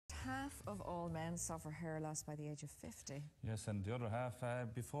half of all men suffer hair loss by the age of 50. Yes, and the other half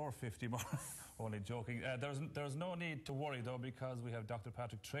before 50, more. Only joking. There's no need to worry, though, because we have Dr.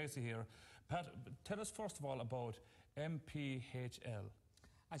 Patrick Treacy here. Pat, tell us first of all about MPHL.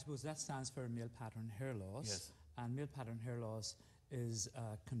 I suppose that stands for male pattern hair loss. Yes. And male pattern hair loss is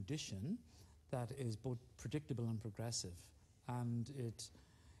a condition that is both predictable and progressive. And it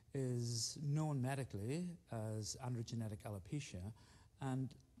is known medically as androgenetic alopecia.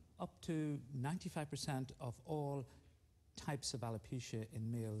 And up to 95% of all types of alopecia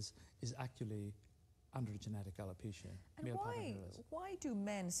in males is actually androgenetic alopecia. And why do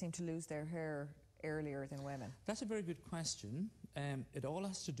men seem to lose their hair earlier than women? That's a very good question. It all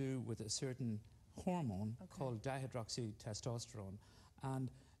has to do with a certain hormone called dihydroxytestosterone. And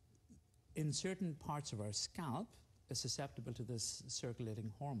in certain parts of our scalp is susceptible to this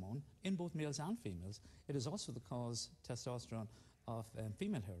circulating hormone in both males and females. It is also the cause, testosterone, of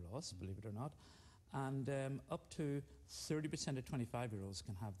female hair loss, believe it or not. And up to 30% of 25-year-olds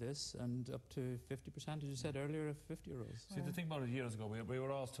can have this, and up to 50%, as you said earlier, of 50-year-olds. See, the thing about it years ago, we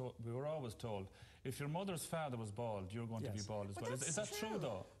were always told, if your mother's father was bald, you're going to be bald as well. Is that true,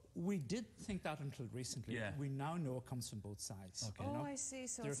 though? We did think that until recently. Yeah. We now know it comes from both sides. Okay. Oh, I see.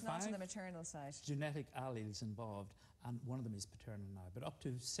 So it's not on the maternal side. Genetic alleles involved, and one of them is paternal now. But up to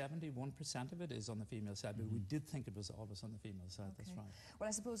 71% of it is on the female side. But we did think it was always on the female side. That's right. Well,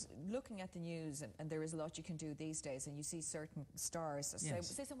 I suppose looking at the news, and there is a lot you can do these days, and you see certain stars.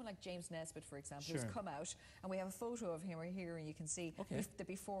 Say someone like James Nesbitt, for example, who's come out, and we have a photo of him right here, and you can see the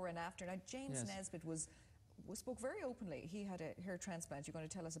before and after. Now, James Nesbitt spoke very openly. He had a hair transplant. You're going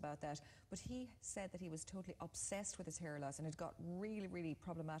to tell us about that. But he said that he was totally obsessed with his hair loss, and it got really, really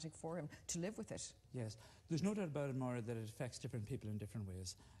problematic for him to live with it. Yes. There's no doubt about it, Maura, that it affects different people in different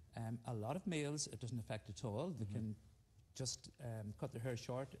ways. A lot of males, it doesn't affect at all. They can just cut their hair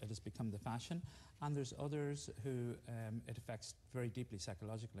short. It has become the fashion. And there's others who it affects very deeply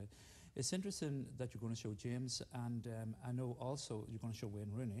psychologically. It's interesting that you're going to show James, and I know also you're going to show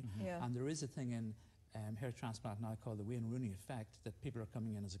Wayne Rooney. And there is a thing in hair transplant now called the Wayne Rooney effect, that people are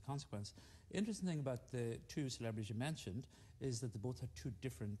coming in as a consequence. The interesting thing about the two celebrities you mentioned is that they both have two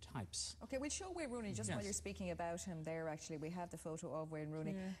different types. Okay, we'll show Wayne Rooney just while you're speaking about him there. Actually, we have the photo of Wayne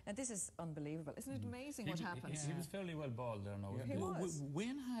Rooney. And this is unbelievable. Isn't it amazing what happened? He was fairly well bald there now. He was.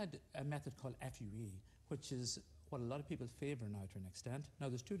 Wayne had a method called FUE, which is what a lot of people favour now to an extent. Now,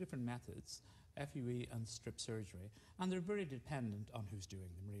 there's two different methods, FUE and strip surgery, and they're very dependent on who's doing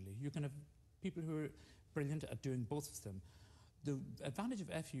them, really. You can have people who are brilliant at doing both of them. The advantage of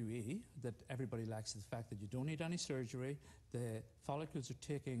FUE that everybody likes is the fact that you don't need any surgery. The follicles are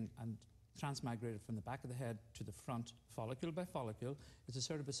taken and transmigrated from the back of the head to the front, follicle by follicle. It's a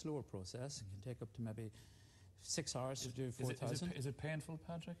sort of a slower process. It can take up to maybe 6 hours to do 4,000. Is it painful,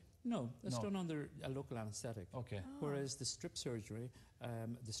 Patrick? No, it's done under a local anaesthetic. Okay. Whereas the strip surgery,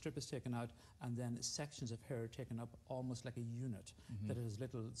 the strip is taken out and then sections of hair are taken up almost like a unit that has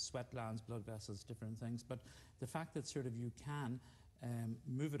little sweat glands, blood vessels, different things. But the fact that sort of you can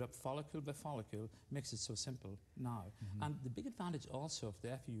move it up follicle by follicle makes it so simple now. And the big advantage also of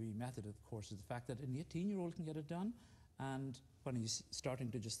the FUE method, of course, is the fact that an 18-year-old can get it done, and when he's starting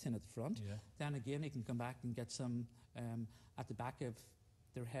to just thin at the front, then again he can come back and get some at the back of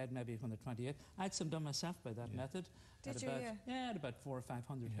their head, maybe when they're 28. I had some done myself by that method. Did you? At about 400 or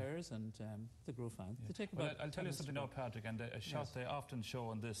 500 hairs, and they grow fine. They take about. Well, I'll tell you something now, Patrick, and a shot they often show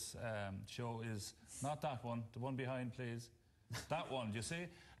on this show is not that one, the one behind, please. That one, do you see?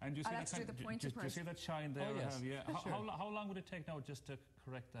 And you see do you see that shine there? Oh, yes. How long would it take now just to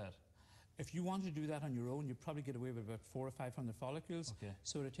correct that? If you want to do that on your own, you'd probably get away with about 400 or 500 follicles. Okay.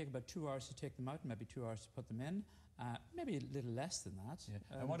 So it would take about 2 hours to take them out, maybe 2 hours to put them in, maybe a little less than that.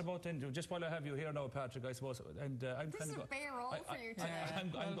 And what about then, just while I have you here now, Patrick, I suppose, and I'm this is a bare roll for you today.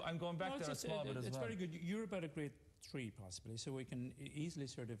 I'm going back there a small bit as well. It's very good. You're about a grade 3 possibly, so we can easily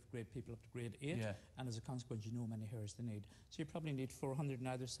sort of grade people up to grade 8, and as a consequence you know how many hairs they need. So you probably need 400 on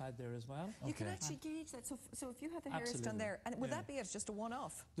either side there as well. You can actually gauge that, so if you had the hairs done there, and would that be it, just a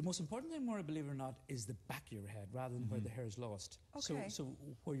one-off? The most important thing, Maura, believe it or not, is the back of your head rather than where the hair is lost. So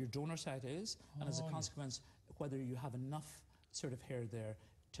where your donor site is, and as a consequence whether you have enough sort of hair there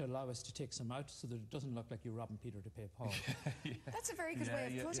to allow us to take some out so that it doesn't look like you're robbing Peter to pay Paul. That's a very good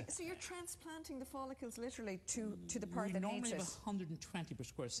way of putting it. So you're transplanting the follicles literally to the part that needs it. We normally have 120 per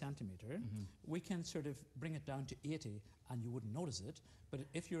square centimetre. We can sort of bring it down to 80 and you wouldn't notice it. But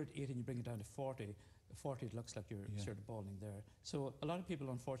if you're at 80 and you bring it down to 40, it looks like you're sort of balding there. So a lot of people,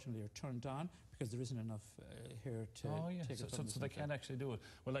 unfortunately, are turned down because there isn't enough hair to take it. So they can't actually do it.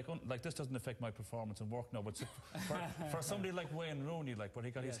 Well, like this doesn't affect my performance and work now, but for somebody like Wayne Rooney, like when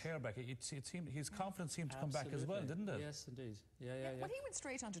he got his hair back, it seemed his confidence seemed to come back as well, didn't it? Yes, indeed. Well, he went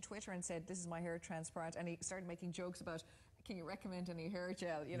straight onto Twitter and said, "This is my hair transplant," and he started making jokes about, "Can you recommend any hair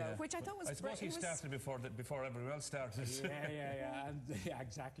gel?" You know, which I thought was. I suppose he started before everyone else started. Yeah,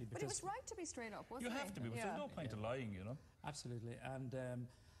 exactly. But he was right to be straight up, wasn't he? You have to be. There's no point in lying, you know. Absolutely, and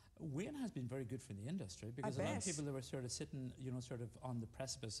Wayne has been very good for the industry because a lot of people that were sort of sitting, sort of on the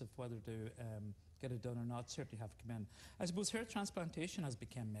precipice of whether to get it done or not certainly have come in. I suppose hair transplantation has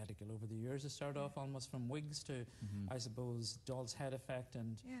become medical over the years. It started off almost from wigs to, I suppose, doll's head effect,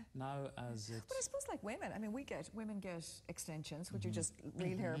 and now as it... But I suppose like women, I mean, women get extensions, which are just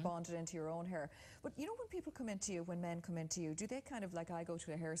real hair bonded into your own hair. But you know when people come into you, when men come into you, do they kind of like, I go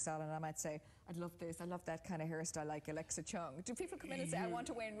to a hair salon and I might say, I'd love this, I love that kind of hairstyle like Alexa Chung. Do people come in and say, I want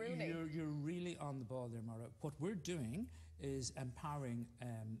a Wayne Rooney? You're really on the ball there, Maura. What we're doing is empowering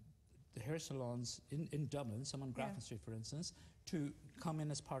the hair salons in Dublin, some on Grafton Street, for instance, to come in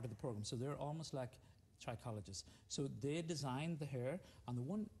as part of the program. So they're almost like trichologists. So they design the hair, and the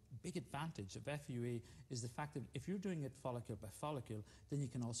one big advantage of FUE is the fact that if you're doing it follicle by follicle, then you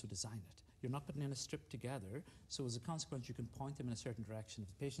can also design it. You're not putting in a strip together, so as a consequence, you can point them in a certain direction. If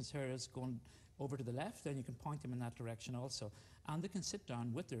the patient's hair is going over to the left, then you can point them in that direction also. And they can sit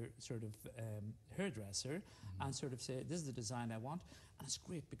down with their sort of hairdresser and sort of say, this is the design I want. And it's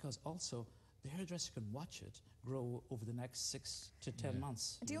great because also the hairdresser can watch it grow over the next 6 to 10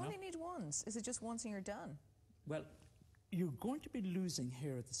 months. Do you only need once? Is it just once and you're done? Well, you're going to be losing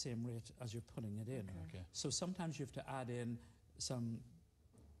hair at the same rate as you're putting it in. Okay. So sometimes you have to add in some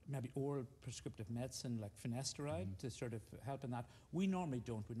maybe oral prescriptive medicine like finasteride to sort of help in that. We normally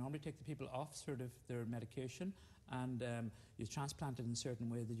don't. We normally take the people off sort of their medication, and you transplant it in a certain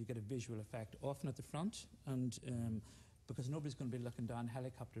way that you get a visual effect, often at the front, and because nobody's going to be looking down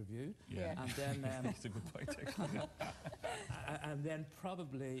helicopter view. And then that's a good point, actually. and then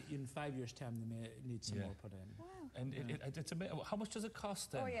probably in 5 years' time they may need some more put in. Wow. And it's amazing. How much does it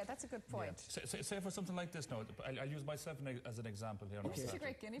cost then? Oh yeah, that's a good point. Say for something like this now, I'll use myself as an example here. Okay. Such a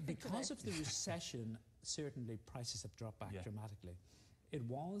great guinea pig Because today. of the recession, certainly prices have dropped back dramatically. It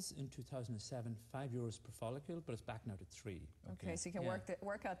was in 2007 €5 per follicle, but it's back now to 3. Okay, so you can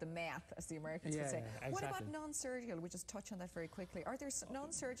work out the math, as the Americans would say. Exactly. What about non-surgical? We just touch on that very quickly. Are there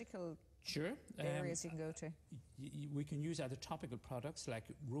non-surgical areas you can go to? We can use either topical products like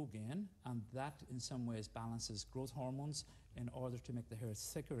Rogaine, and that in some ways balances growth hormones in order to make the hair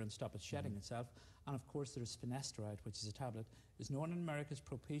thicker and stop it shedding itself. And of course there's finasteride, which is a tablet. It's known in America as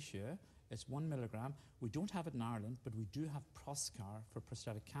Propecia. It's 1 milligram. We don't have it in Ireland, but we do have Proscar for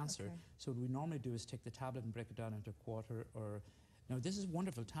prostatic cancer. Okay. So what we normally do is take the tablet and break it down into a quarter or... Now this is a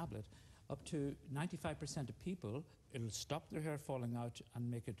wonderful tablet. Up to 95% of people, it'll stop their hair falling out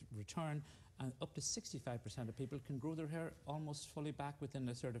and make it return, and up to 65% of people can grow their hair almost fully back within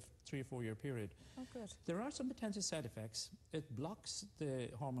a sort of 3 or 4 year period. Oh, good. There are some potential side effects. It blocks the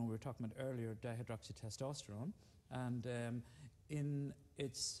hormone we were talking about earlier, dihydroxytestosterone, and in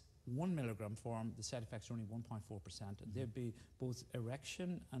its 1 milligram form, the side effects are only 1.4%. They'd be both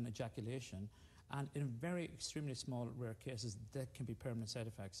erection and ejaculation, and in very extremely small, rare cases, that can be permanent side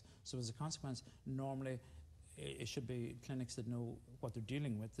effects. So as a consequence, normally it should be clinics that know what they're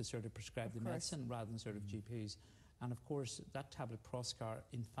dealing with to sort of prescribe the medicine rather than sort of GPs. And of course, that tablet Proscar,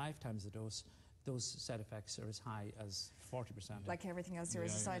 in 5 times the dose, those side effects are as high as 40%. Like everything else there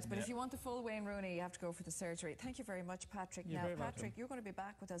is aside. But if you want the full Wayne Rooney, you have to go for the surgery. Thank you very much, Patrick. You're very welcome. Patrick, you're going to be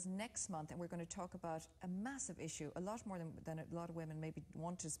back with us next month, and we're going to talk about a massive issue, a lot more than a lot of women maybe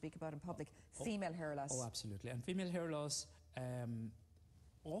want to speak about in public, female hair loss. Oh, absolutely. And female hair loss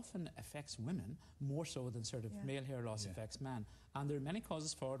often affects women more so than sort of male hair loss affects men. And there are many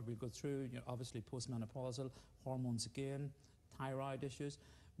causes for it. We'll go through, obviously postmenopausal, hormones again, thyroid issues.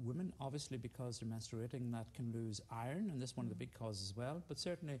 Women, obviously, because they're menstruating, that can lose iron, and this is one of the big causes as well. But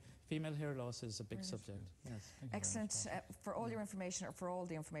certainly, female hair loss is a big subject. Yes. Excellent. For all your information, or for all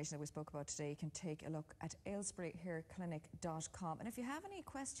the information that we spoke about today, you can take a look at aylesburyhairclinic.com. And if you have any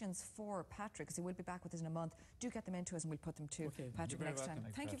questions for Patrick, because he will be back with us in a month, do get them into us and we'll put them to Patrick next time.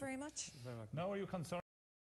 Thank you very much. Now, are you concerned?